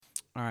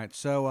All right.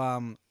 So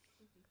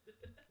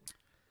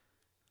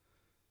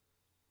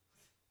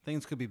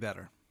things could be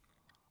better,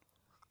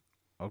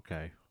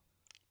 Okay.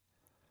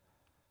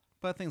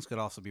 but things could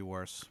also be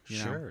worse. You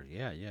know, Sure.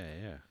 Yeah. Yeah.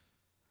 Yeah.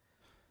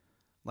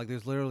 like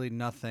there's literally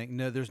nothing.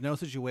 No, there's no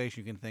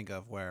situation you can think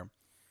of where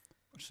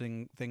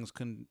things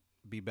couldn't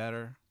be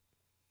better.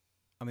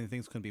 I mean,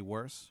 things couldn't be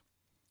worse.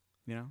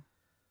 You know,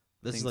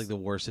 This is things like the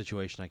worst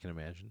situation I can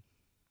imagine.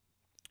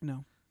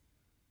 no.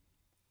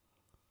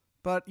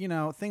 But you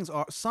know,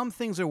 some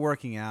things are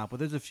working out, but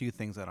there's a few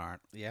things that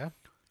aren't. Yeah.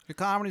 Your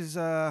comedy's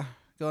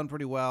going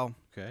pretty well.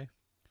 Okay.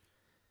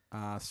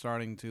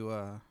 Starting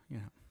to you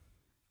know,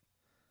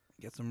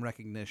 get some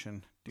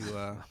recognition, do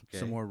Okay.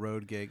 some more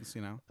road gigs,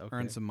 you know,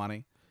 earn Okay. some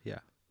money Yeah.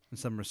 and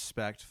some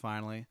respect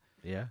finally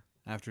Yeah.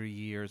 after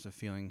years of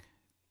feeling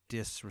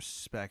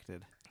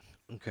disrespected.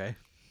 Okay.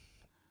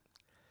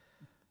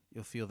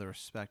 You'll feel the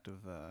respect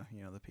of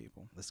you know, the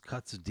people. This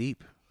cuts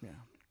deep. Yeah.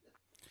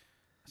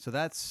 So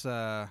that's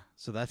So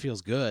that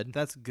feels good.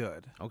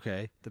 good.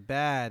 Okay. The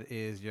bad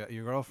is your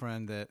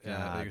girlfriend that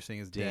God you're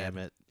saying is damn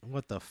dead. it.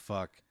 What the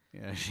fuck?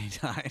 Yeah, she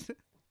died.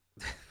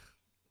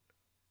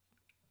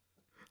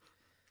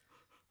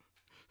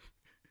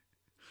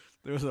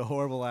 There was a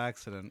horrible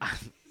accident.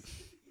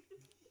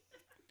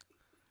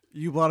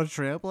 You bought a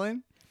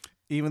trampoline,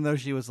 even though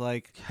she was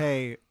like,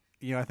 "Hey,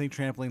 you know, I think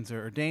trampolines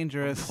are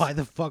dangerous." Why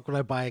the fuck would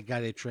I buy a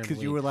goddamn trampoline?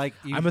 Because you were like,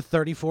 I'm a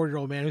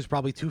 34-year-old man who's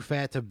probably too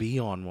fat to be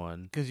on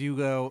one. because you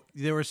go,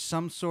 there was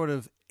some sort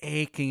of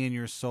aching in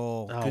your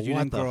soul Oh, because you what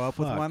didn't the grow up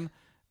with fuck? one,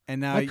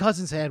 and now, My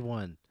cousins had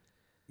one.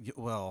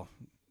 well,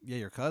 yeah,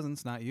 your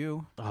cousins, not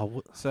you.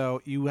 Oh,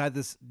 So you had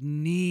this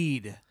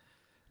need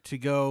to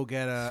go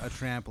get a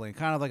trampoline,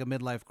 kind of like a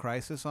midlife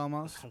crisis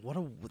almost.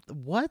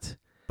 what?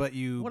 But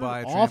you What buy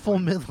an a awful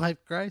trampoline. midlife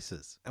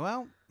crisis.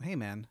 Well, hey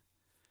man,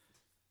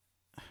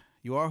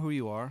 you are who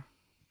you are,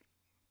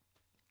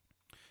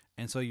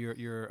 and so you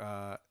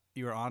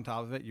were on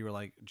top of it. You were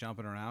like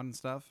jumping around and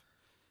stuff,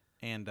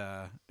 and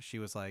she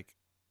was like,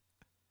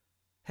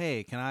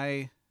 "Hey, can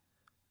I?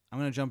 I'm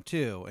gonna jump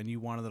too." And you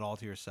wanted it all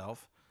to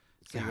yourself,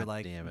 so you're God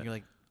like, damn it. you're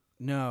like,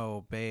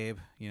 "No, babe,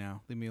 you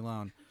know, leave me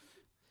alone."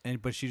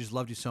 But she just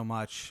loved you so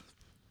much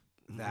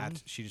that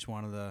Mm-hmm. she just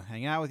wanted to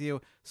hang out with you.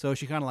 So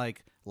she kind of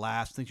like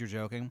laughs, thinks you're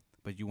joking,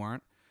 but you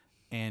weren't.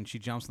 And she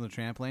jumps on the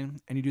trampoline,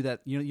 and you do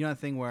that. You know that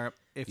thing where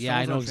if Yeah,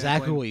 I someone's know on a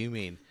exactly trampoline- what you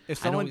mean. If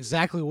I know someone,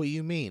 exactly what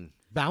you mean.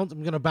 I'm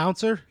gonna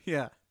bounce her.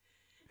 yeah.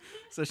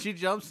 So she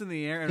jumps in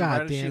the air, and God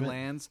right as she damn it.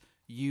 lands,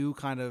 you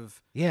kind of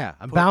Yeah,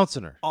 I'm Put-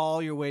 bouncing her.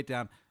 all your weight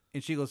down,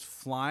 and she goes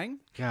flying,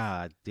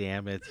 God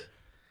damn it.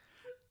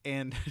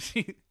 and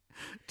she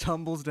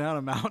tumbles down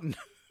a mountain.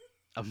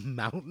 A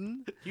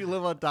mountain? You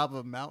live on top of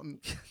a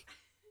mountain.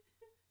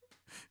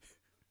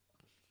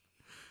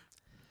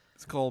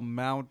 It's called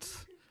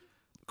Mount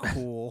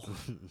Cool.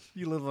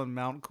 You live on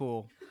Mount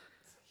Cool.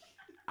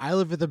 I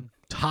live at the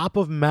top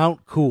of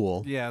Mount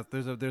Cool. Yeah,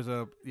 there's a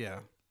yeah.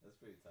 That's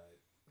pretty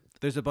tight.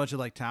 There's a bunch of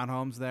like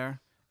townhomes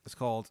there. It's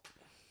called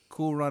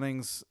Cool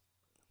Runnings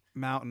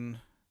Mountain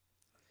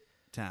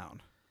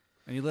Town,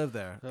 and you live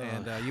there,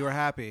 and you were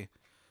happy,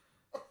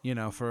 you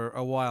know, for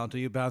a while until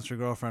you bounced your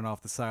girlfriend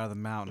off the side of the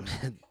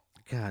mountain,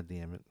 God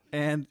damn it.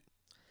 and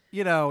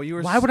you know you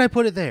were. Why would I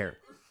put it there?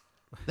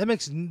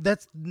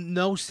 That's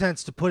no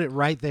sense to put it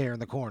right there in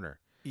the corner.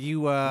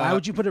 you? Why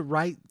would you put it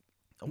right?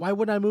 Why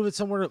wouldn't I move it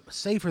somewhere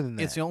safer than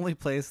that? It's the only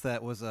place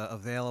that was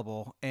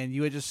available, and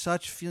you had just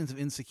such feelings of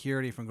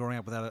insecurity from growing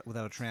up without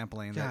a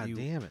trampoline that God you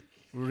damn it.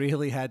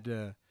 really had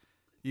to.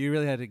 You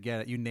really had to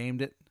get it. You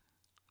named it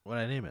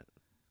What'd I name it?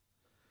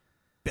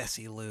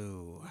 Bessie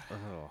Lou.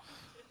 Oh.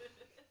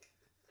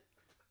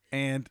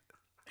 And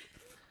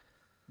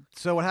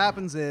so what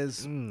happens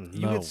is you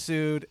no. get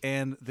sued,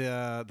 and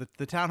the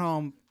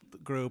townhome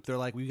group, they're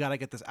like, we got to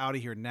get this out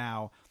of here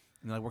now.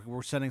 And they're like,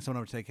 we're sending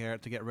someone over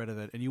to get rid of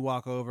it. And you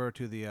walk over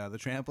to the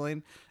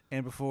trampoline,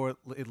 and before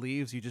it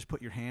leaves, you just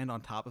put your hand on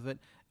top of it,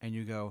 and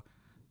you go,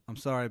 "I'm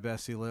sorry,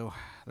 Bessie Lou.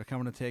 They're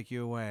coming to take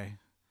you away.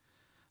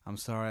 I'm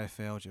sorry I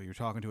failed you." You're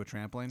talking to a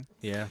trampoline.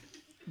 Yeah.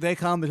 They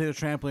come to take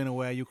the trampoline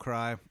away. You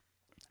cry.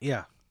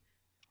 Yeah.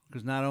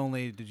 Because not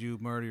only did you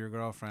murder your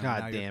girlfriend,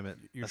 God now damn it.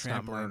 your That's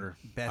not trampoline, murder.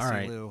 Bessie All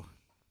right. Lou,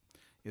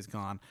 is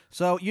gone.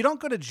 So you don't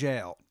go to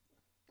jail.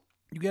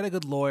 You get a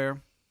good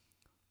lawyer.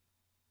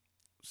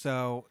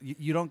 So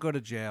you don't go to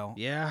jail.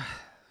 Yeah.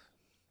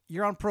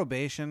 You're on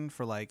probation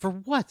for For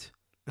what?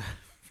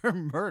 for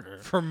murder.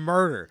 For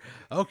murder.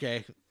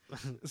 Okay.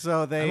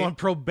 So they I'm on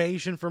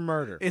probation for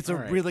murder. it's All a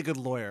right. really good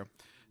lawyer.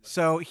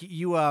 So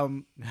you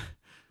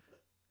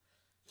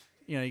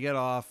you know, you get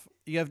off.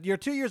 You have your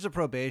 2 years of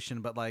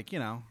probation, but like, you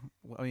know,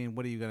 I mean,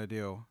 what are you gonna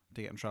do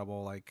to get in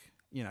trouble? Like,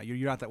 you know,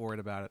 you're not that worried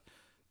about it.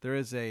 There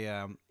is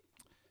a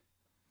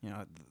you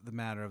know, the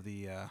matter of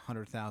the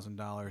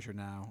 $100,000 you're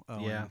now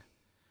owing. Yeah.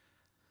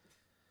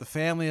 The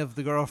family of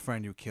the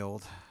girlfriend you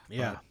killed.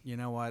 Yeah. But you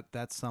know what?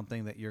 That's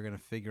something that you're gonna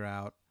figure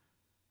out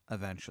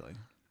eventually.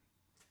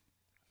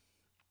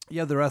 You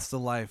have the rest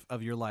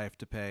of your life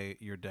to pay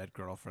your dead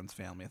girlfriend's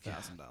family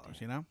 $1,000.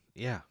 You know.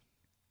 Yeah.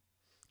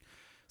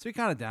 So you're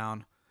kind of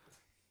down.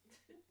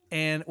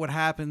 And what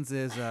happens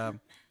is,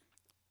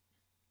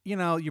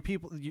 your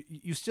people,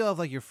 you still have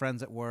like your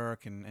friends at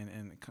work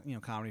and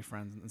comedy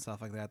friends and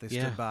stuff like that. They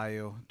Yeah. stood by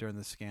you during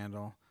the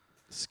scandal.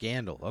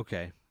 Scandal.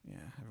 Okay. Yeah,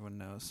 everyone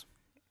knows.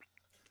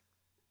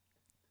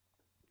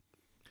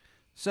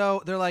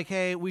 So they're like,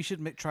 hey, we should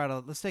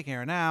let's take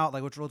Aaron out.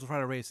 Like, we'll try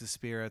to raise his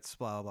spirits,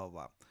 blah, blah,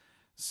 blah.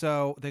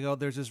 So they go,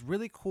 there's this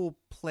really cool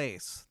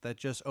place that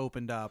just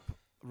opened up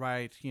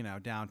right,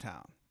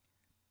 downtown.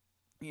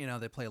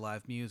 They play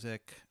live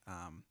music.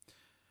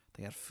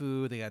 They got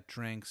food. They got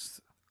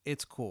drinks.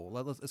 It's cool.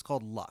 It's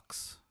called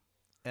Lux.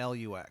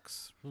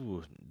 Lux.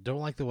 Ooh, don't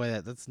like the way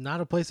that's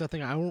not a place I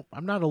think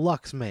I'm not a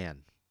Lux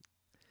man.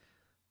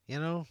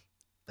 That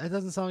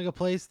doesn't sound like a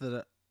place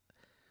that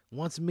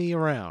wants me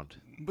around.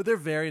 But they're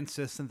very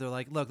insistent. They're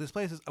like, look, this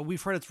place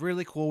we've heard it's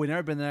really cool. We've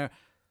never been there.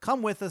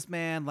 Come with us,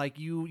 man. Like,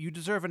 you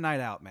deserve a night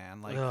out,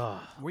 man. Like,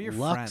 we're your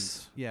Lux?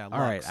 friends. Yeah, Lux.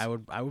 All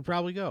right, I would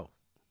probably go.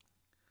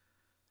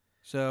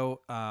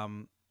 So,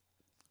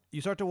 you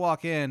start to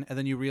walk in, and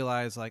then you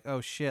realize, like, oh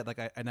shit, like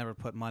I never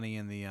put money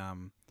in the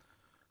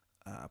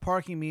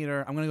parking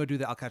meter. I'm gonna go do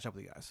that. I'll catch up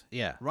with you guys.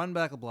 Yeah. Run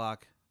back a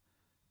block,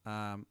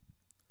 and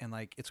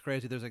like it's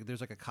crazy. There's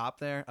like a cop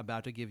there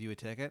about to give you a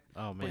ticket.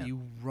 Oh man. But you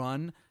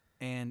run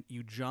and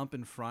you jump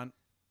in front,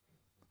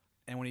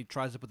 and when he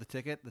tries to put the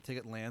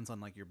ticket lands on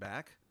like your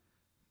back.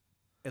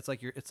 It's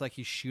like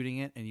he's shooting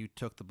it, and you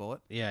took the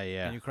bullet. Yeah.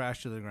 And you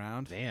crash to the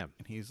ground. Damn.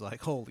 And he's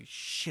like, "Holy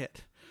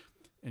shit!"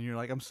 And you're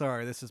like, "I'm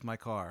sorry, this is my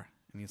car."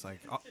 And he's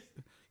like,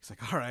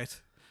 "All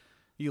right."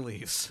 He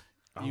leaves.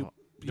 Do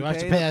I have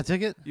to pay that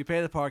ticket? You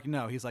pay the park.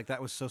 No, he's like,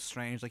 that was so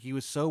strange. Like, he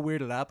was so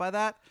weirded out by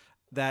that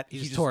He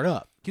just tore it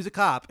up. He's a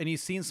cop, and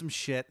he's seen some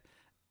shit,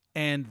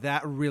 and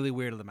that really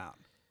weirded him out.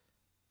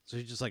 So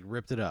he just like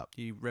ripped it up.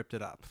 He ripped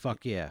it up.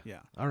 Fuck yeah.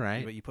 Yeah. All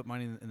right. But you put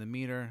money in the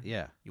meter.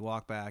 Yeah. You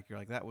walk back. You're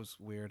like, that was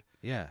weird.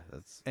 Yeah.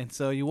 That's. And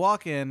so you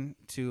walk in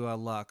to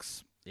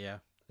Lux. Yeah.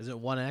 Is it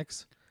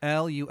 1X?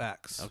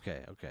 Lux.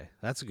 Okay.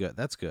 That's good.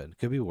 That's good.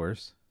 Could be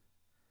worse.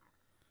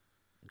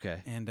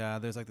 Okay. And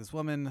there's like this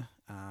woman.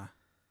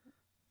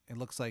 It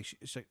looks like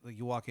like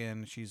you walk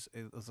in.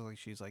 It looks like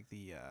she's like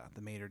the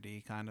maitre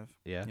d' kind of.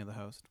 Yeah. The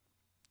host.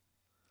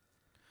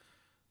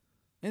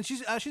 And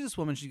she's this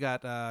woman. She's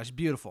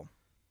beautiful.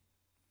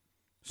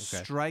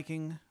 Okay.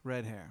 Striking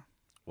red hair.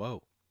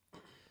 Whoa.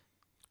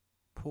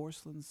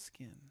 Porcelain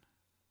skin.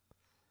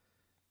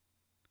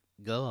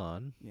 Go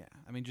on. Yeah.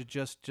 I mean,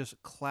 just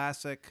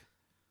classic,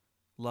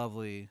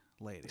 lovely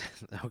lady.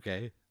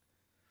 Okay.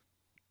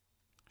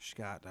 She's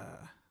got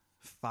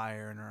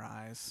fire in her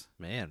eyes.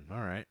 Man. All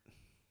right.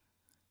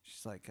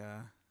 She's like,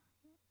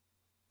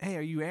 "Hey,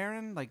 are you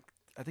Aaron? Like,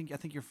 I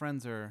think your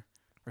friends are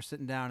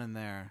sitting down in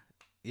there."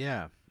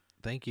 Yeah.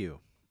 Thank you.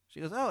 She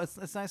goes, "Oh,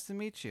 it's nice to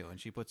meet you."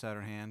 And she puts out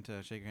her hand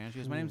to shake your hand. She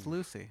goes, "My name's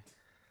Lucy."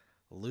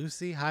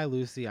 Lucy? Hi,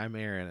 Lucy. I'm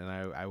Aaron, and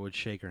I would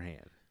shake her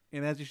hand.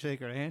 And as you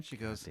shake her hand, she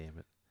God goes, damn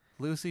it.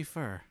 "Lucy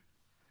Fur."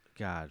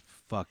 God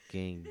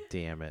fucking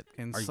damn it.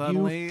 And Are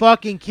suddenly, you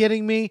fucking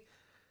kidding me?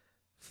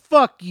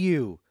 Fuck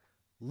you.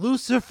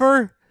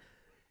 Lucifer?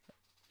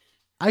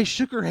 I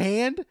shook her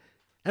hand?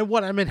 And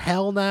what, I'm in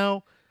hell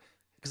now?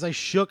 Because I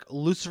shook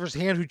Lucifer's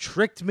hand who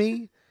tricked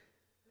me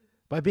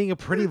by being a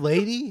pretty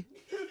lady?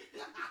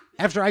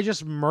 After I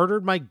just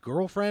murdered my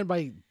girlfriend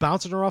by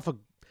bouncing her off a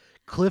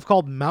cliff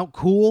called Mount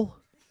Cool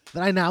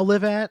that I now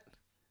live at?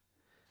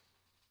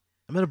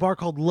 I'm in a bar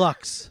called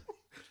Lux.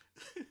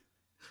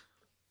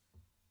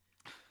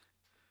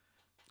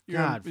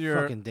 God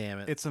fucking damn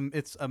it.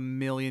 It's a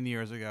million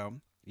years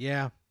ago.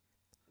 Yeah.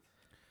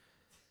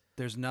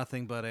 There's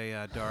nothing but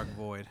a dark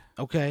void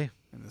Okay.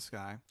 in the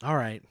sky. All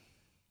right.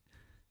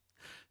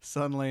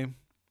 Suddenly,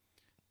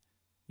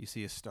 you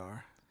see a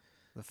star,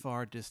 the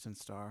far distant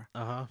star.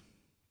 Uh-huh.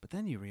 But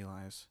then you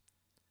realize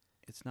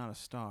it's not a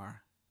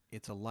star.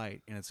 It's a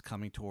light, and it's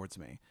coming towards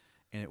me,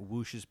 and it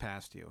whooshes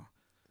past you.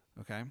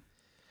 Okay?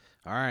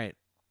 All right.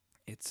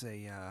 It's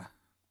a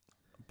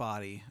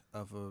body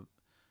of a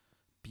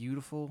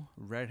beautiful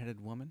red-headed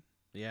woman.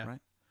 Yeah. Right?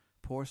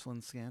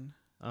 Porcelain skin.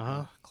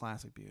 Uh-huh.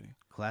 Classic beauty.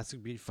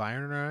 Classic beauty.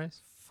 Fire in her eyes?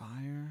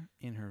 Fire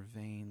in her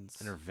veins.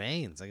 In her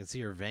veins. I can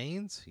see her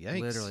veins? Yikes.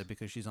 Literally,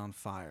 because she's on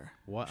fire.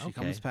 What? She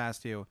Okay. comes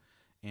past you,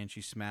 and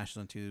she smashes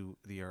into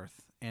the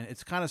earth. And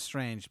it's kind of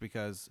strange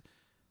because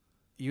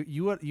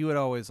you would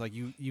always, like,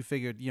 you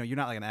figured, you're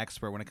not like an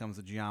expert when it comes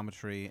to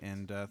geometry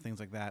and things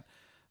like that.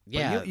 But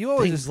Yeah, you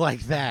always things like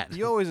that.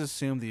 You always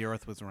assumed the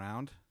earth was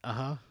round.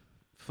 Uh-huh.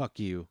 Fuck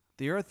you.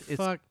 The earth is...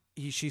 Fuck.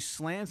 She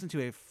slams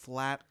into a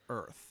flat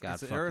earth. God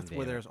it's an fucking earth damn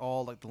where it. there's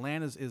all, like, the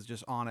land is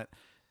just on it.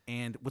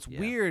 And what's Yeah.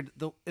 weird,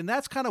 and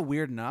that's kind of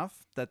weird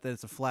enough that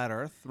it's a flat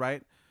earth,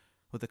 right?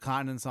 With the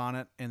continents on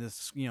it and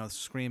this,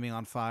 screaming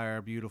on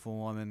fire, beautiful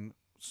woman,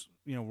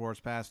 roars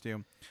past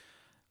you.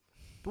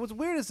 But what's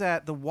weird is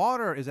that the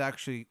water is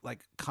actually,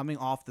 like, coming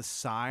off the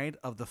side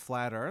of the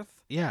flat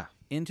earth Yeah.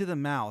 into the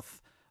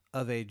mouth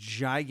of a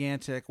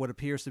gigantic, what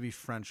appears to be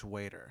French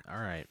waiter. All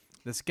right.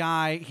 this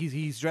guy,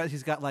 he's dressed.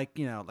 He's got like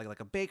like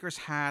a baker's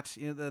hat,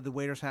 the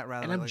waiter's hat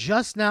rather. And I'm like,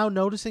 just now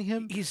noticing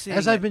him He's as seeing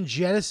I've it. been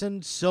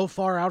jettisoned so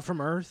far out from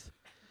Earth.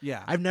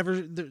 yeah. I've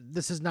never.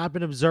 This has not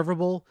been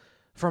observable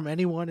from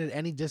anyone at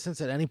any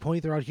distance at any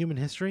point throughout human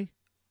history.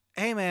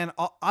 Hey man,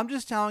 I'm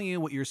just telling you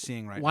what you're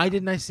seeing right now. Why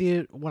didn't I see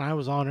it when I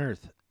was on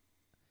Earth?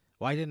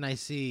 Why didn't I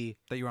see?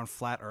 That you're on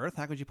flat Earth?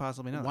 How could you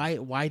possibly know?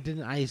 Why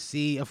didn't I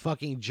see a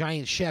fucking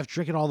giant chef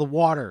drinking all the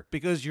water?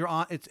 Because you're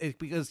on. It's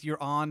because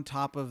you're on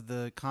top of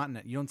the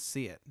continent. You don't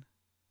see it.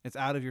 It's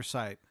out of your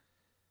sight.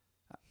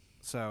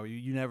 So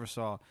you never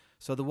saw.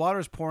 So the water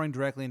is pouring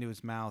directly into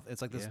his mouth.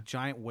 It's like this Yeah.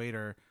 giant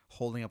waiter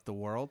holding up the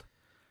world,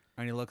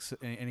 and he looks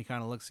and he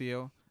kind of looks at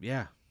you,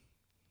 Yeah.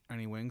 and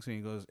he winks and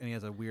he goes and he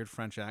has a weird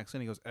French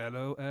accent. He goes,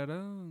 "Hello,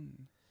 hello."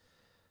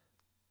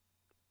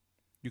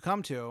 You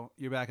come to,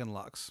 you're back in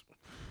Lux.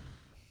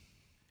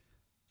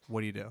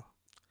 What do you do?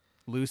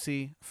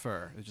 Lucy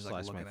Fur is just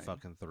like Slice my looking at you.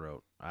 fucking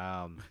throat.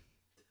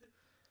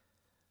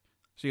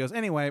 She goes,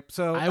 anyway,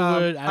 so I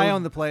would- I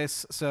own the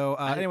place. So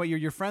anyway,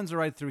 your friends are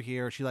right through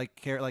here. She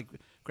like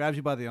grabs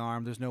you by the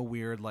arm. There's no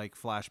weird like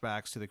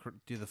flashbacks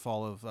to the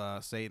fall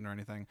of Satan or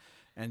anything.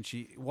 And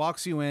she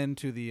walks you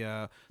into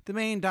the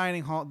main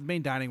dining hall, the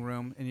main dining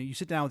room, and you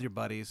sit down with your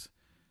buddies.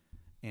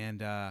 And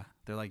they're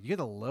like, "You get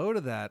a load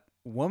of that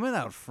woman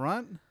out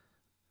front."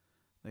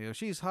 They go,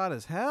 "She's hot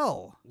as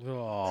hell."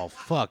 Oh,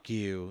 fuck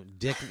you,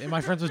 Dick. Am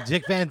I friends with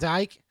Dick Van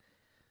Dyke?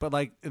 But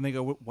like, and they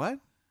go, "What?"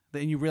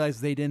 Then you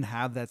realize they didn't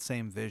have that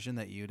same vision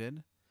that you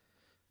did.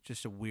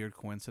 Just a weird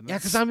coincidence. Yeah,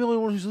 because I'm the only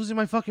one who's losing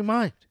my fucking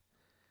mind.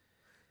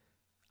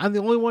 I'm the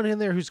only one in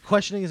there who's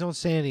questioning his own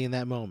sanity in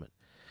that moment.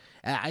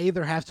 I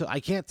either have to, I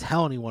can't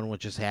tell anyone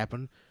what just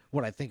happened,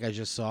 what I think I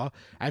just saw.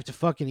 I have to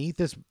fucking eat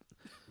this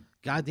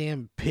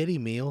goddamn pity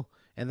meal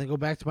and then go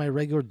back to my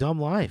regular dumb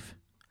life.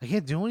 I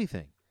can't do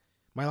anything.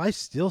 My life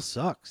still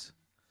sucks.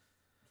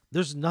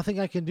 There's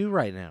nothing I can do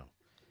right now.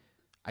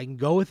 I can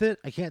go with it.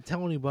 I can't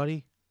tell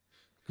anybody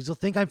because they'll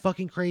think I'm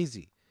fucking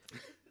crazy.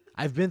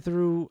 I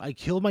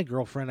killed my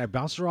girlfriend. I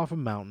bounced her off a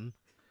mountain.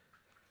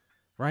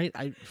 Right?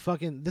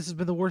 This has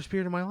been the worst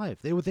period of my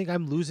life. They would think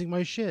I'm losing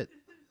my shit.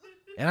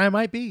 And I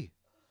might be.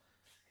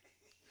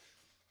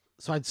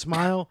 So I'd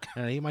smile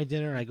and I eat my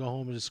dinner and I go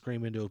home and just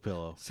scream into a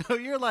pillow. So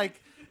you're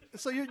like,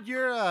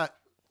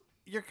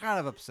 you're kind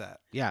of upset.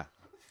 Yeah.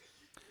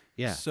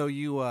 Yeah. So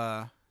you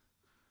kind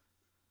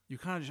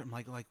of just, I'm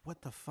like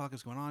what the fuck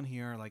is going on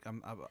here? Like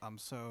I'm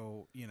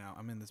so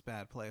I'm in this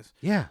bad place.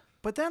 Yeah.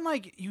 But then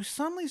like you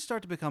suddenly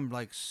start to become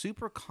like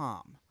super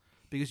calm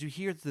because you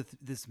hear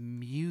this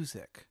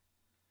music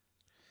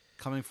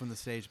coming from the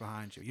stage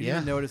behind you. You didn't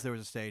even notice there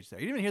was a stage there.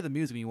 You didn't even hear the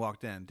music when you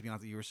walked in. To be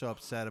honest, you were so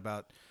upset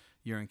about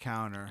your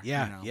encounter.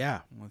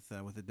 Yeah.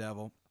 With the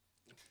devil.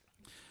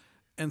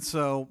 And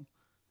so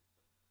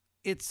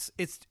it's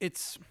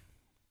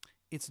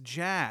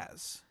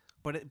jazz,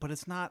 but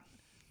it's not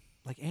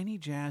like any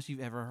jazz you've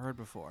ever heard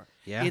before.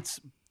 Yeah. It's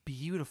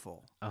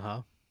beautiful.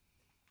 Uh-huh.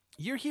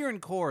 You're hearing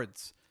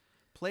chords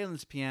played on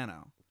this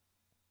piano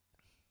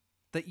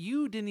that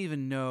you didn't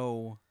even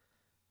know.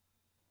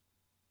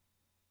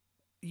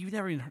 You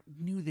never even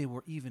knew they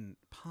were even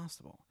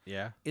possible.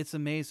 Yeah. It's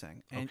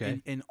amazing. And,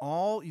 Okay. and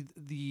all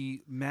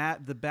the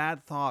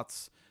bad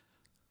thoughts,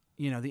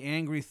 the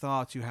angry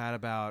thoughts you had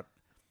about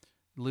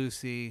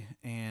Lucy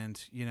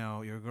and,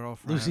 your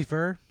girlfriend. Lucy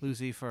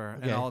Fur?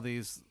 And Okay. all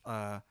these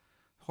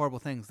horrible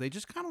things. They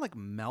just kind of like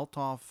melt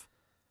off.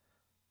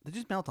 They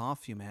just melt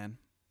off you, man.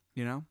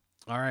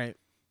 All right.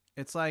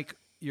 It's like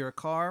you're a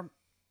car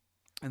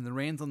and the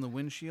rain's on the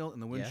windshield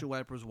and the windshield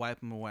wipers wipe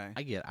them away.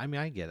 I get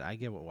it. I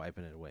get what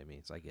wiping it away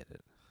means. I get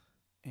it.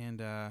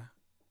 And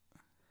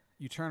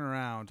you turn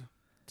around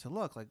to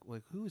look like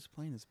who is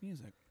playing this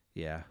music?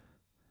 Yeah.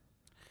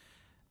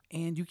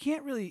 And you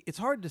can't really, it's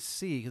hard to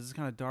see because it's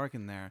kind of dark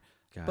in there.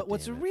 God but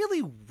what's damn it.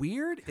 really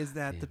weird is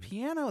that the damn it.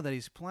 piano that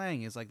he's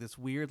playing is like this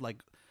weird,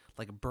 like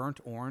burnt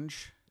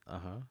orange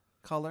Uh-huh.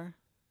 color,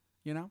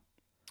 And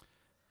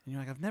you're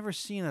like, I've never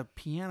seen a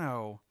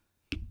piano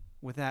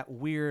with that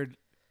weird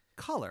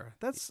color.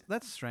 That's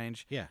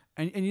strange. Yeah.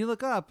 And you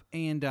look up,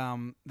 and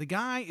the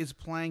guy is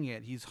playing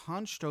it. He's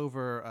hunched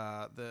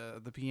over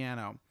the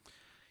piano.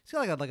 He's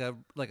got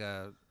like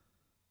a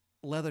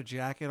leather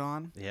jacket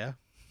on. Yeah.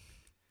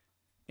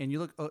 And you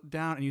look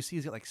down, and you see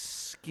he's got like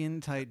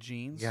skin tight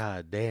jeans.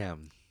 God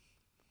damn.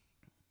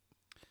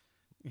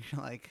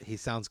 You're like, He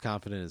sounds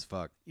confident as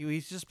fuck.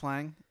 he's just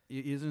playing.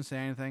 He doesn't say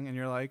anything, and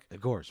you're like,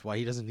 Of course. Why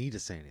he doesn't need to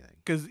say anything.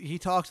 because he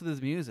talks to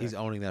this music. He's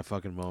owning that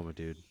fucking moment,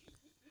 dude.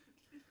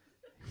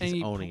 and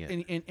He's owning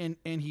it.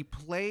 And he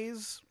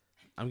plays.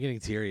 I'm getting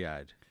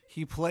teary-eyed.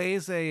 He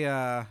plays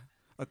a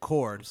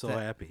chord I'm so that-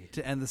 happy.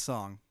 to end the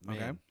song. Okay,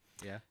 Man.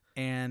 Yeah.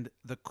 and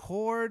the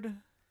chord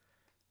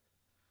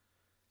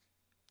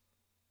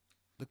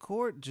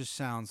just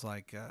sounds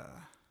like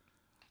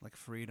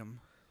freedom.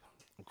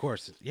 Of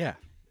course. Yeah.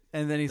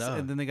 And then Duh.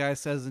 and then the guy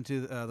says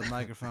into the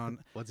microphone,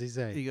 What's he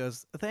say? he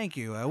goes, "Thank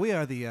you. We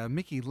are the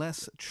Mickey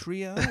Les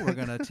Trio. We're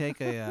gonna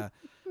take a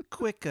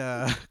quick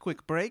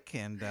break,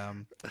 and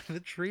the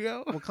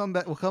trio? we'll come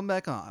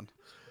back on."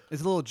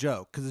 It's a little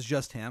joke because it's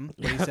just him.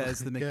 But he says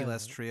the Mickey Yeah.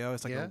 Les Trio.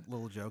 It's like Yeah. a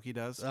little joke he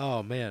does.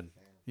 Oh man.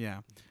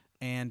 Yeah.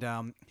 And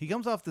he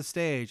comes off the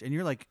stage, and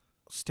you're like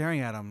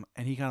staring at him,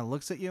 and he kind of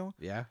looks at you,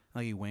 Yeah.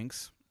 like he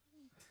winks.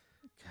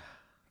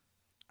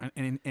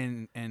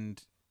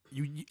 And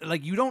you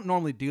like you don't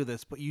normally do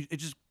this, but it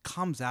just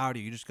comes out of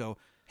you. You just go,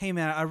 "Hey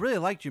man, I really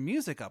liked your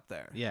music up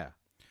there." Yeah.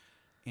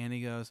 And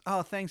he goes,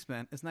 "Oh, thanks,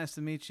 man. It's nice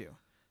to meet you.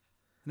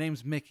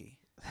 Name's Mickey.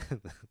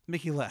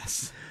 Mickey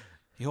Les."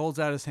 He holds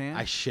out his hand.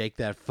 I shake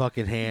that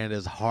fucking hand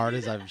as hard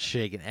as I've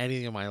shaken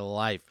anything in my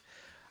life.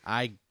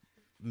 I'm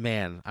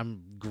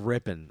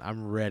gripping.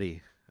 I'm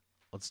ready.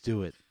 Let's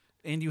do it.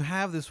 And you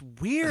have this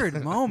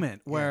weird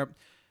moment where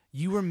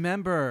you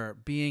remember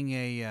being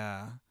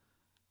and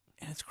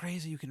it's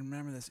crazy you can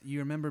remember this. You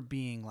remember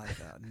being like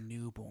a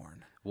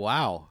newborn,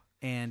 Wow.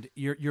 and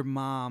your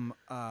mom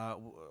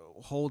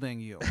holding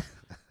you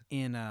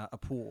in a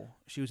pool.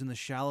 She was in the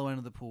shallow end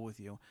of the pool with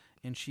you,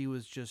 and she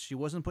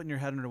wasn't putting your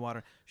head under the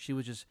water. She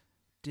was just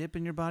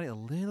dipping your body a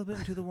little bit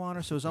into the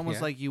water, so it was almost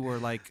Yeah. like you were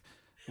like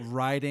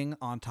riding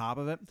on top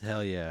of it,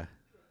 Hell yeah.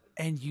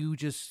 and you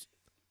just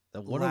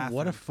What a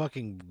laughing.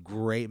 fucking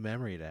great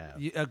memory to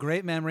have. a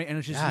great memory, and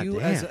it's just God you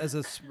damn. as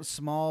a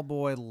small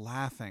boy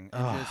laughing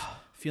and just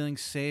feeling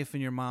safe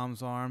in your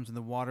mom's arms, and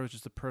the water was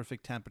just the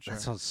perfect temperature.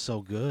 That sounds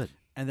so good.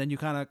 And then you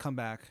kind of come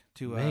back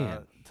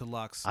Man. to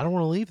Lux, I don't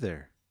want to leave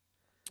there.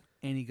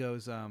 and he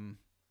goes,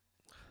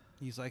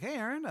 he's like, "Hey,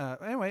 Aaron.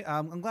 Anyway,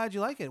 I'm glad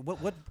you like it.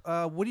 What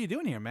are you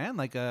doing here, man?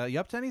 Like, you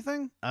up to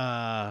anything?"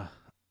 I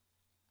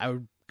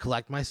would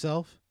collect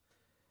myself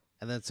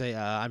and then say,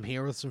 I'm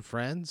here with some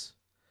friends,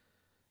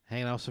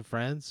 hanging out with some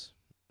friends.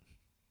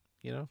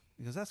 You know?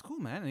 He goes, "That's cool,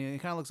 man." And he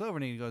kind of looks over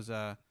and he goes,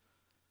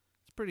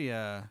 "It's pretty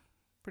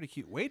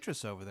cute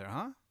waitress over there,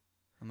 huh?"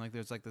 And like,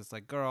 there's like this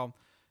like girl,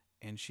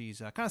 and she's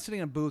kind of sitting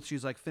in a booth.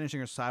 She's like finishing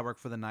her side work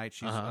for the night.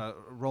 She's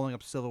rolling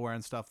up silverware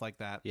and stuff like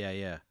that. Yeah,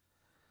 yeah.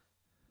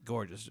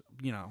 Gorgeous,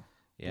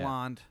 Yeah.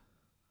 blonde,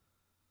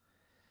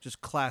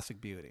 just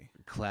classic beauty.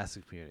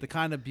 Classic beauty. The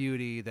kind of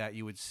beauty that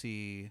you would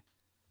see,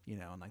 in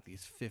like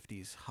these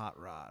 50s hot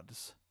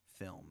rods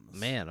films.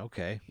 Man,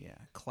 okay. Yeah,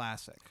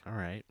 classic. All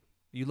right.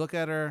 You look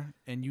at her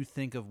and you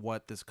think of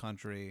what this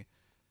country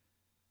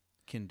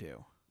can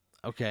do.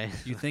 Okay.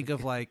 You think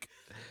of like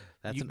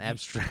That's you- an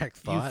abstract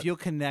you thought. feel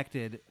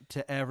connected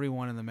to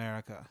everyone in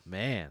America.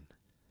 Man.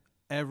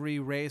 Every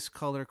race,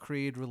 color,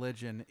 creed,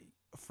 religion.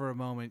 For a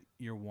moment,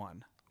 you're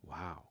one.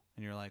 Wow.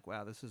 And you're like,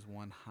 wow, this is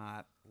one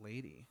hot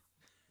lady.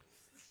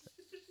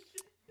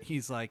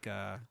 He's like,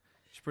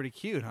 she's pretty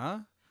cute, huh?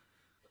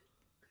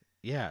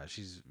 Yeah,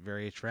 she's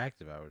very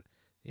attractive.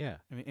 Yeah.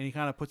 I mean, and he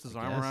kind of puts his I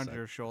arm guess around I-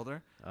 your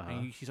shoulder,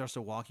 and he starts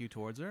to walk you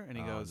towards her, and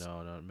he goes,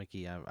 no,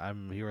 Mickey,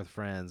 I'm here with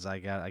friends. I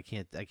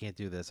can't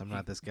do this. I'm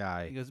not this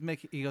guy. he goes,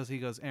 Mickey, he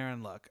goes,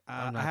 Aaron, look,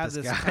 I'm I not have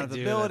this guy, kind of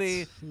dude.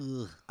 ability.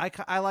 Ugh.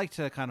 I like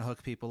to kind of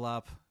hook people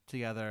up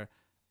together,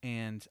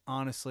 and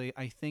honestly,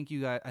 I think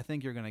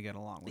you're gonna get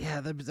along with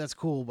Yeah, it. that's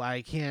cool, but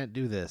I can't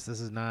do this. This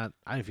is not.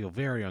 I feel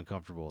very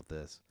uncomfortable with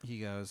this. He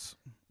goes,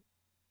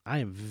 I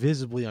am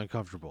visibly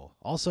uncomfortable.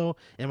 Also,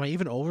 am I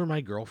even over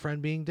my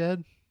girlfriend being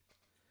dead?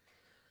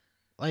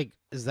 Like,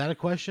 is that a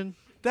question?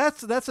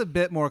 that's a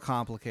bit more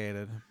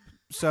complicated.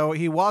 So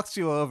he walks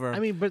you over. I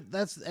mean, but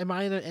am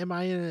I in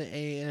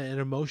an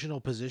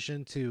emotional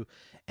position to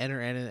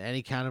enter in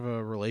any kind of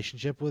a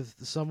relationship with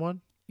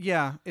someone?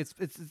 yeah, it's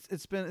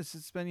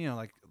been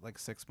like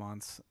 6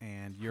 months,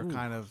 and you're Ooh.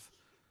 kind of,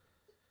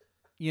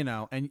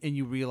 and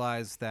you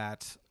realize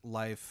that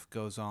life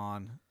goes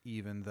on,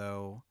 even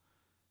though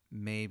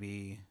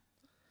maybe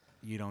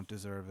you don't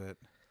deserve it.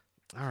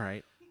 All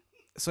right.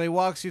 So he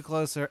walks you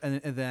closer,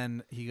 and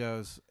then he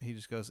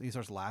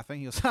starts laughing.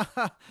 He goes,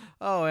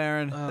 "Oh,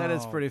 Aaron, that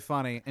is Oh. pretty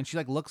funny." And she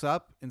like looks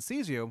up and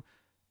sees you,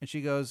 and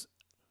she goes,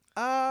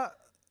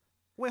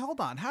 "Wait, hold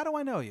on. How do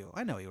I know you?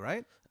 I know you,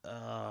 right?"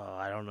 Oh,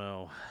 I don't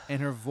know.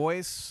 And her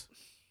voice,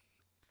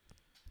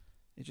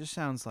 it just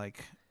sounds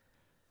like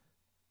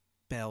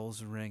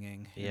bells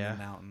ringing in Yeah. the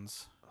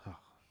mountains, Oh.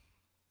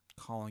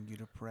 calling you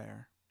to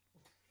prayer.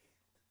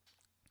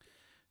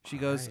 She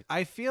All goes, right.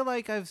 "I feel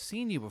like I've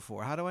seen you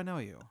before. How do I know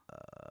you?"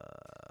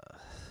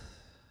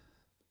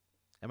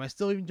 Am I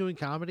still even doing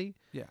comedy?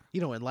 Yeah.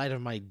 In light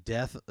of my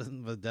death,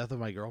 the death of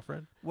my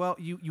girlfriend. Well,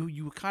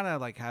 you kind of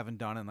like haven't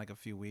done it in like a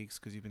few weeks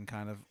because you've been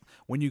kind of,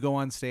 when you go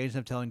on stage and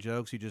I'm telling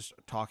jokes, you just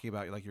talking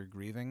about like you're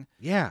grieving,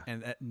 Yeah.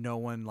 and no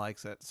one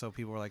likes it. So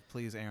people were like,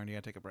 "Please, Aaron, you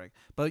gotta take a break."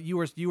 But you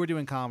were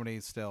doing comedy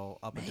still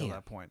up until Man.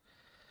 that point.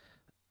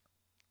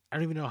 I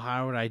don't even know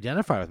how I would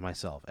identify with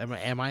myself.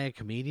 Am I a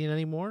comedian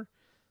anymore?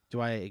 Do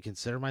I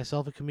consider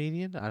myself a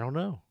comedian? I don't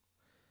know.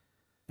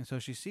 And so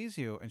she sees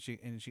you,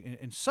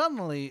 and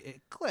suddenly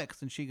it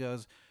clicks, and she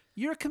goes,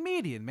 "You're a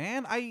comedian,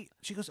 man."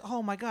 She goes,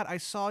 "Oh my God, I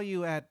saw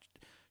you at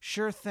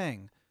Sure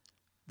Thing,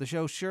 the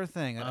show Sure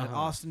Thing at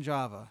Austin,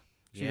 Java."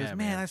 She Yeah, goes,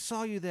 man. I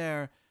saw you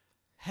there,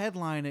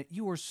 headline it.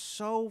 You were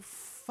so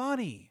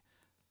funny."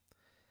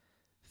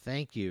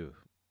 Thank you.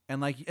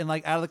 And like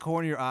out of the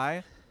corner of your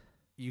eye,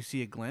 you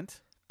see a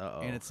glint,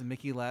 Uh-oh. and it's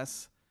Mickey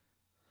Les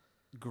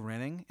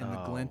grinning, and the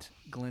Oh.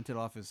 glinted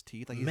off his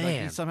teeth. Like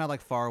Man. he's somehow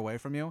like far away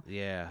from you,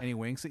 Yeah. and he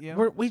winks at you.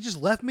 We just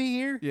left me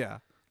here? Yeah,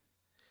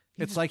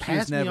 He it's just like he was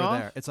passed me never off?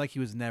 there. It's like he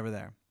was never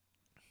there.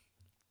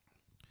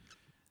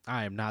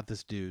 I am not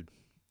this dude.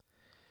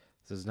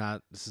 This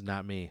is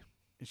not me.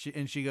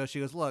 And she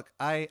goes, look,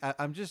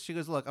 I'm just. She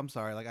goes, look, I'm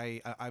sorry. Like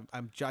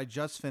I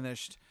just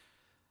finished,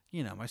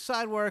 my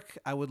side work.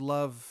 I would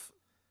love.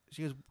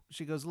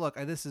 She goes, look,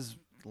 this is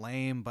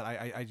lame, but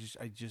I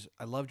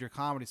loved your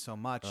comedy so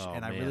much, Oh,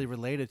 and I man. really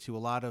related to a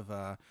lot of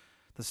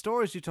the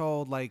stories you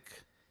told.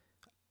 Like,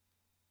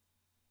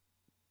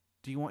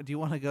 do you want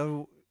to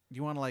go? Do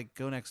you want to like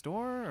go next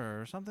door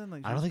or something?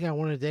 Like, I don't think I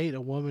want to date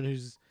a woman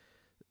who's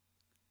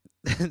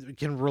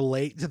can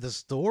relate to the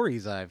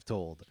stories I've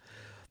told.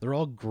 They're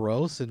all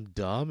gross and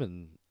dumb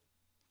and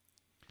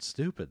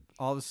stupid.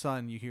 all of a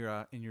sudden you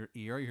hear in your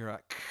ear, you hear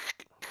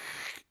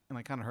and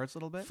like kind of hurts a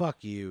little bit.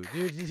 Fuck you,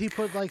 dude. Did he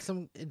put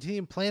did he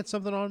implant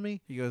something on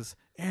me? He goes,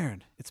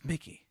 Aaron, it's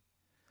Mickey.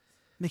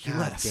 Mickey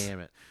God Les. damn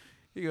it.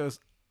 He goes,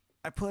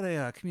 I put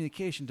a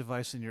communication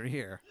device in your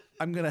ear.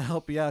 I'm gonna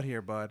help you out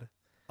here, bud.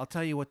 I'll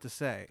tell you what to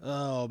say.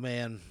 Oh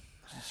man.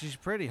 She's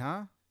pretty,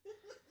 huh?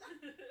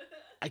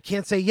 I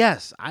can't say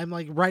yes. I'm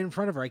like right in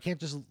front of her. I can't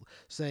just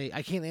say,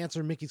 I can't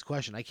answer Mickey's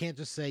question. I can't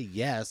just say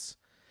yes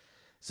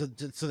so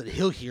that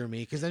he'll hear me,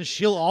 because then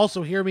she'll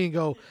also hear me and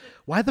go,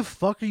 why the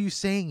fuck are you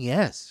saying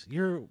yes?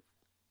 You're.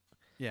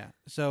 Yeah.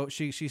 So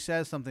she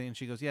says something and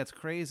she goes, yeah, it's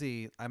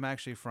crazy. I'm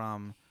actually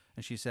from,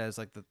 and she says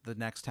like the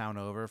next town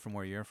over from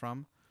where you're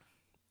from.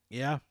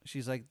 Yeah.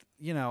 She's like,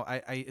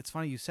 I it's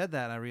funny you said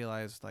that. And I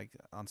realized like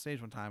on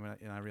stage one time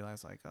and I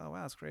realized like, oh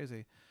wow, that's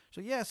crazy. So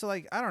yeah, so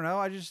like I don't know,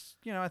 I just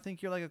I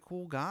think you're like a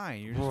cool guy.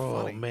 You're just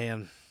Oh funny.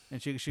 man.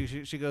 And she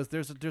goes,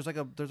 there's like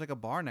a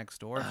bar next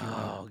door if you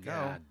Oh want to go.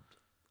 god.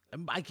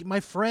 My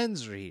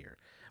friends are here.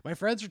 My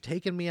friends are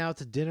taking me out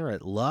to dinner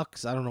at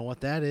Lux. I don't know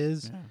what that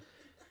is. Yeah.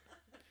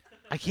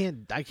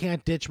 I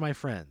can't ditch my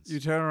friends. You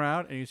turn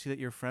around and you see that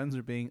your friends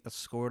are being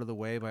escorted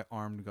away by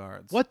armed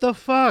guards. What the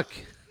fuck?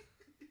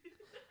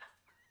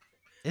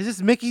 Is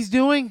this Mickey's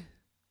doing?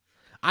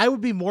 I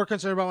would be more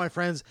concerned about my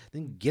friends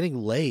than getting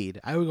laid.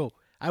 I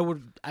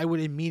would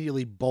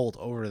immediately bolt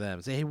over to them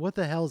and say, hey, what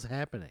the hell's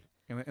happening?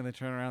 And they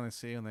turn around, they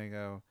see you, and they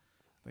go,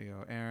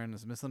 Aaron,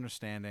 there's a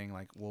misunderstanding.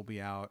 Like we'll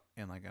be out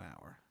in like an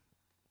hour,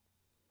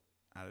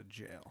 out of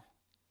jail.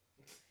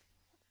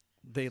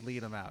 They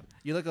lead him out.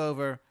 You look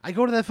over, I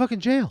go to that fucking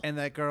jail. and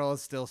that girl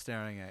is still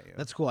staring at you.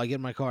 That's cool. I get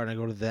in my car and I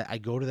go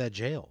to that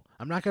jail.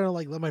 I'm not gonna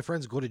like let my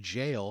friends go to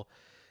jail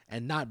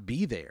and not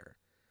be there.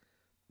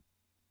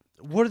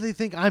 What do they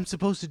think I'm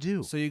supposed to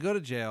do? So you go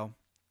to jail,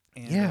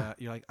 and Yeah.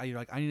 you're like,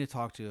 I need to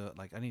talk to,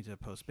 like, I need to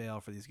post bail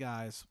for these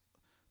guys.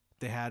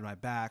 They had my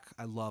back.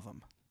 I love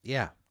them.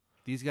 Yeah.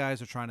 These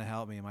guys are trying to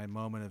help me in my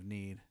moment of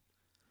need.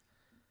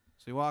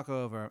 So you walk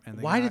over,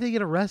 and Why did they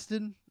get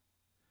arrested?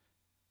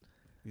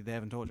 They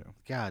haven't told you.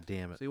 God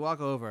damn it. So you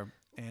walk over,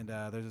 and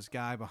there's this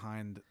guy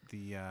behind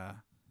the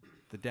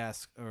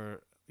desk,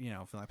 or filling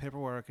out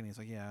paperwork, and he's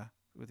like, "Yeah,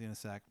 with you in a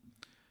sec."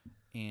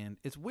 And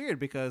it's weird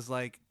because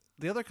like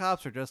the other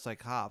cops are just like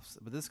cops,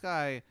 but this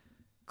guy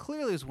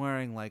clearly is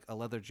wearing like a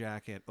leather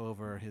jacket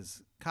over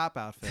his cop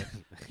outfit.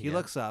 He Yeah.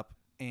 looks up,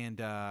 and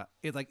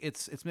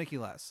it's Mickey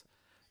Les,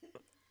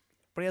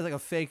 but he has like a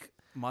fake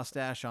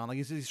mustache on. Like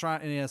he's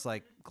trying, and he has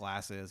like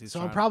glasses. He's So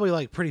I'm trying- probably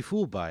like pretty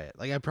fooled by it.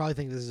 Like I probably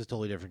think this is a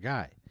totally different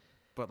guy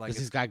but like because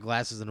he's got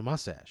glasses and a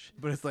mustache.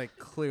 but it's like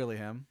clearly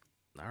him.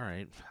 All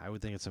right, I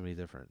would think it's somebody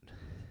different.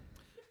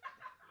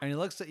 And he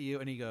looks at you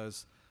and he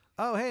goes,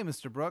 "Oh, hey,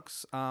 Mr.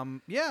 Brooks.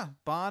 Yeah,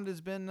 bond has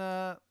been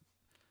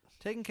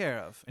taken care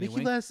of." And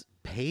Mickey Les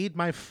paid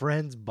my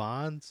friend's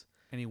bonds.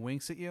 and he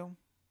winks at you.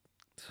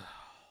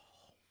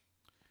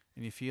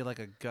 And you feel like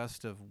a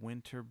gust of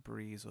winter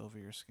breeze over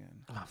your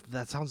skin. Oh,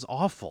 that sounds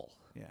awful.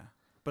 Yeah.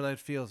 But it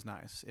feels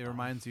nice. It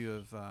reminds you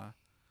of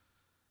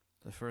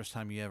the first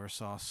time you ever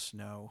saw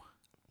snow.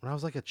 When I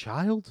was like a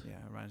child. Yeah,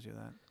 it reminds you of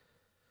that.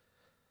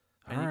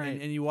 All And,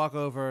 right. and you walk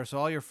over, so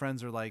all your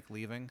friends are like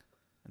leaving,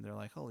 and they're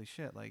like, "Holy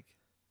shit!" Like,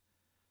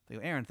 they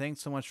go, "Aaron,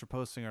 thanks so much for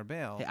posting our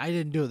bail." Hey, I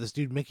didn't do it. This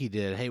dude Mickey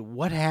did. Hey,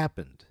 what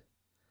happened?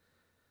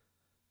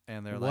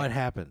 And they're What like,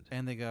 happened?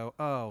 and they go,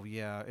 "Oh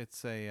yeah,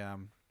 it's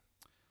kind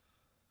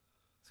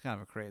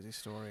of a crazy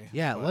story."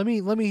 Yeah, but-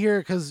 let me hear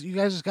it because you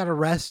guys just got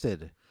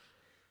arrested.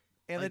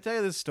 And they tell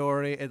you this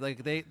story, and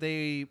like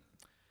they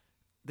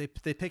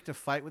picked a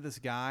fight with this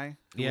guy,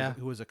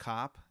 who was a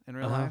cop in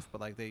real Uh-huh. life,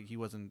 but like he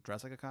wasn't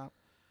dressed like a cop,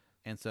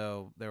 and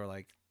so they were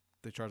like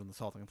they charged him with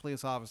assaulting a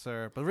police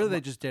officer, but really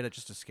they just did it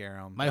just to scare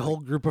him. My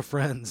whole group of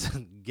friends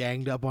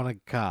ganged up on a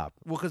cop.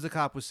 because the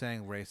cop was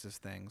saying racist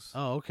things,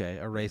 Oh, okay,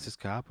 a racist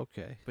cop.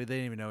 Okay, but they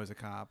didn't even know he was a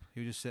cop.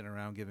 He was just sitting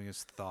around giving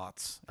his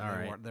thoughts. And All they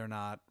right. weren't- they're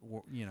not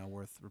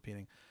worth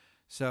repeating.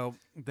 So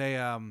they're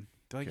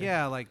like, Okay.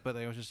 yeah, like, but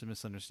it was just a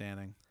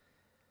misunderstanding.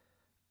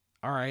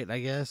 all right. I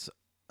guess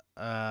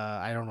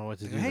I don't know what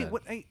to do. Hey,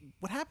 then.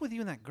 what happened with you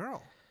and that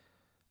girl?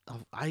 Oh,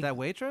 That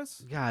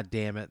waitress? God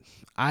damn it!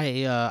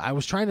 I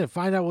was trying to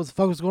find out what the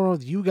fuck was going on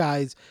with you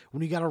guys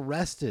when you got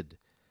arrested.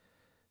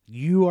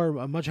 You are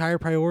a much higher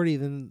priority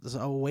than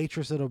a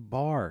waitress at a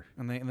bar.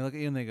 And they look at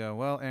you and they go,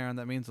 "Well, Aaron,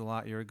 that means a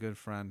lot. You're a good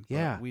friend. But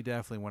Yeah. we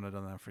definitely wouldn't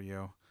have done that for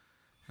you."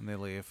 And they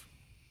leave.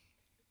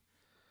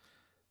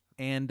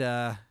 And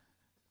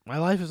My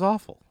life is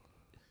awful.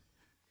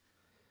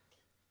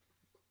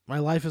 My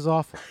life is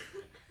awful.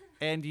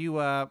 and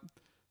you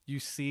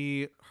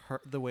see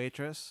the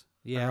waitress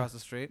Yeah. across the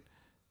street.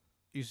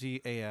 You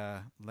see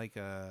a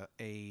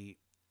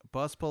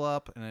bus pull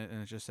up, and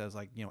it just says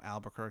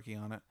Albuquerque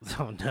on it.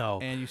 Oh no.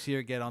 And you see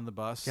her get on the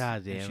bus. God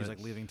and damn she's it. like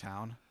leaving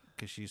town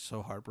because she's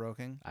so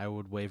heartbroken. I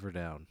would wave her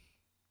down.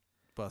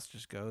 Bus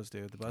just goes,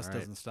 dude. The bus All right.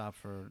 doesn't stop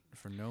for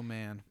no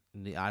man.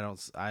 I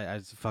don't. I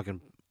just fucking.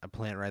 I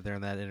plant right there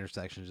in that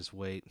intersection. Just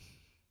wait.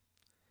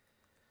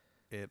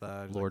 It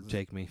Lord,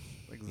 take me.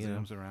 You know?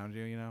 zooms around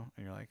you, and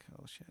you're like,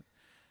 oh shit.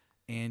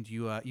 And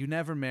you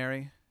never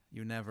marry.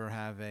 You never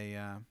have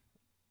a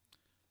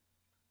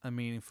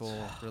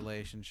meaningful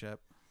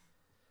relationship.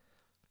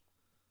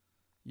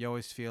 You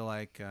always feel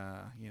like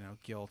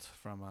guilt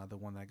from the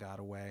one that got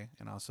away,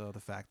 and also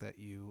the fact that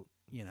you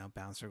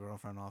bounced your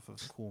girlfriend off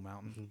of a cool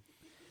mountain.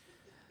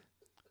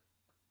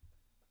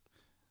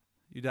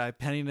 You die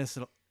penniless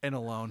and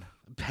alone.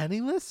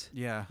 Penniless?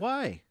 Yeah.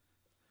 Why?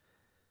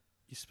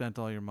 You spent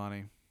all your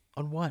money.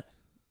 On what?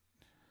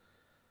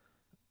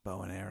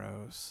 Bow and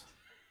arrows.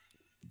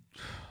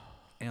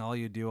 And all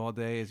you do all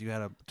day is you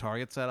had a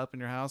target set up in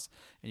your house,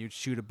 and you'd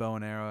shoot a bow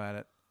and arrow at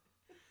it.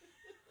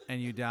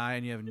 And you die,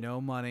 and you have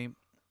no money.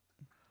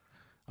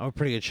 I'm a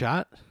pretty good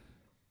shot.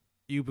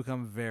 You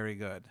become very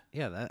good.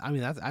 Yeah,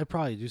 I'd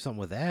probably do something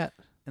with that.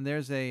 And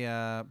there's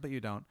but you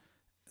don't.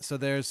 So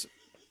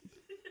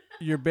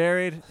you're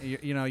buried.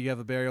 You have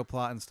a burial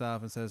plot and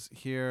stuff. And it says,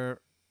 "Here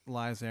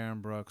lies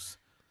Aaron Brooks,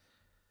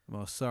 the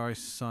most sorry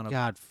son of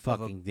God of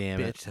fucking a damn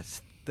bitch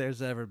it.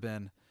 there's ever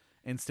been."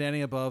 And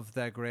standing above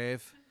that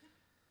grave,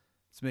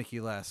 it's Mickey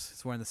Less.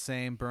 He's wearing the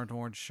same burnt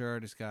orange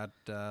shirt. He's got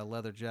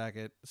leather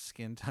jacket,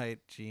 skin tight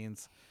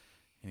jeans,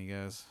 and he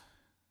goes,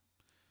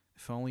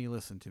 "If only you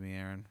listened to me,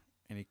 Aaron."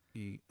 And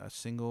he a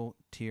single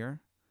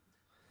tear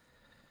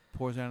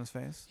pours down his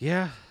face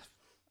Yeah.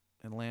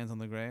 and lands on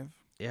the grave,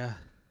 Yeah.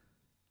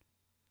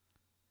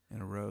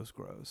 and a rose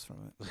grows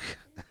from it.